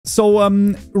So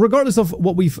regardless of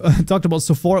what we've talked about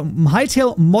so far,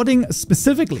 Hytale Modding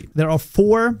specifically, there are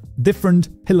 4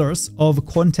 different pillars of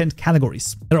content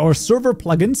categories. There are server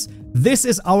plugins. This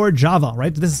is our Java,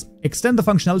 right? This is extend the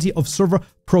functionality of server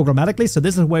programmatically. So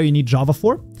this is where you need Java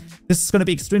for. This is going to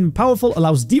be extremely powerful,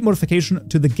 allows deep modification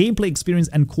to the gameplay experience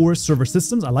and core server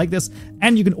systems. I like this.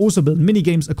 And you can also build mini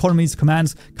games, economies,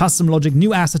 commands, custom logic,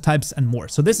 new asset types, and more.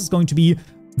 So this is going to be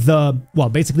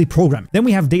basically program. Then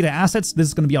we have data assets. This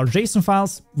is going to be our JSON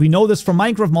files. We know this from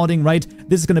Minecraft modding, right?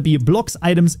 This is going to be blocks,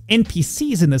 items,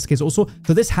 NPCs in this case also.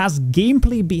 So this has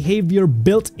gameplay behavior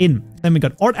built in. Then we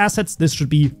got art assets. This should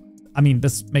be, I mean,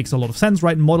 this makes a lot of sense,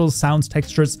 right? Models, sounds,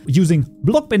 textures, using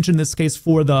Blockbench in this case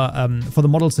for the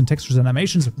models and textures and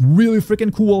animations. Really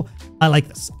freaking cool. I like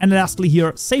this. And lastly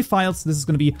here, save files. This is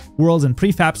going to be worlds and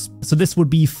prefabs. So this would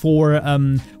be for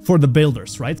the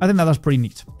builders, right? I think that's pretty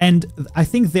neat. And I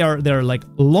think they're like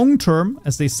long-term,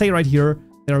 as they say right here.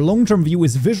 Their long-term view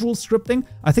is visual scripting.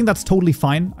 I think that's totally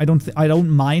fine. I don't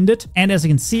mind it. And as you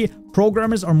can see,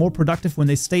 programmers are more productive when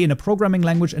they stay in a programming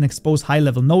language and expose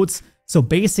high-level nodes. So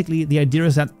basically, the idea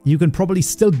is that you can probably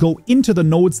still go into the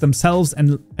nodes themselves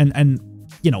and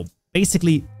you know,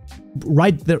 basically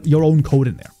write your own code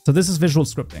in there. So this is visual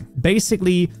scripting.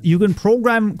 Basically, you can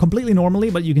program completely normally,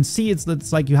 but you can see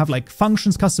it's like you have like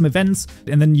functions, custom events,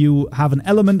 and then you have an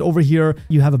element over here.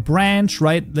 You have a branch,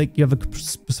 right? Like you have a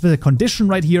specific condition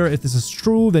right here. If this is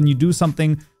true, then you do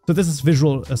something. So this is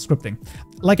visual scripting.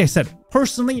 Like I said,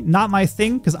 personally, not my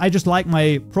thing, because I just like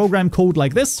my program code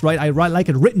like this, right? I like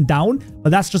it written down, but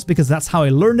that's just because that's how I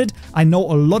learned it. I know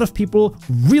a lot of people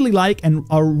really like and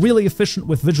are really efficient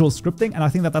with visual scripting, and I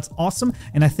think that that's awesome.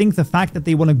 And I think the fact that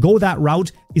they want to go that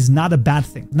route is not a bad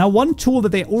thing. Now, one tool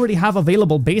that they already have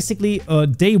available, basically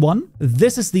day one,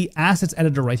 this is the assets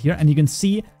editor right here, and you can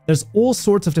see there's all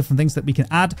sorts of different things that we can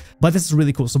add, but this is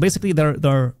really cool. So basically,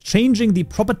 they're changing the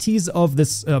properties of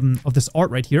this art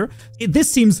right here.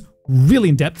 This seems really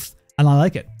in depth, and I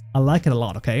like it. I like it a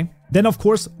lot, okay? Then, of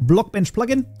course, Blockbench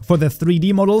plugin for the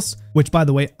 3D models, which, by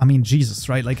the way, I mean, Jesus,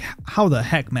 right? Like, how the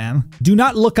heck, man? Do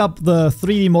not look up the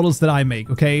 3D models that I make,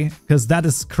 okay? Because that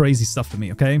is crazy stuff to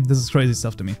me, okay? This is crazy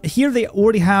stuff to me. Here, they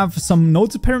already have some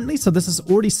nodes, apparently. So this is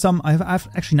already some... I've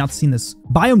actually not seen this.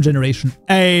 Biome generation.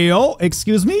 Ayo,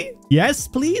 excuse me? Yes,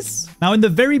 please. Now, in the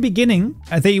very beginning,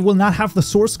 they will not have the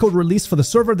source code released for the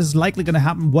server. This is likely going to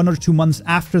happen 1 or 2 months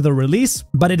after the release,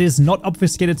 but it is not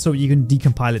obfuscated, so you can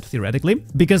decompile it theoretically.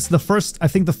 Because I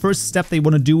think the first step they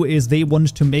want to do is they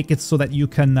want to make it so that you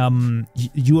can,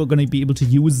 you are going to be able to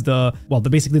use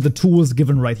basically the tools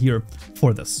given right here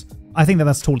for this. I think that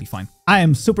that's totally fine. I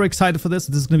am super excited for this.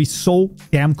 This is going to be so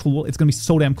damn cool. It's going to be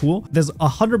so damn cool. There's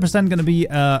 100% going to be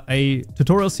a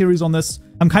tutorial series on this.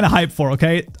 I'm kind of hyped for,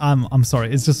 okay? I'm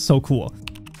sorry. It's just so cool.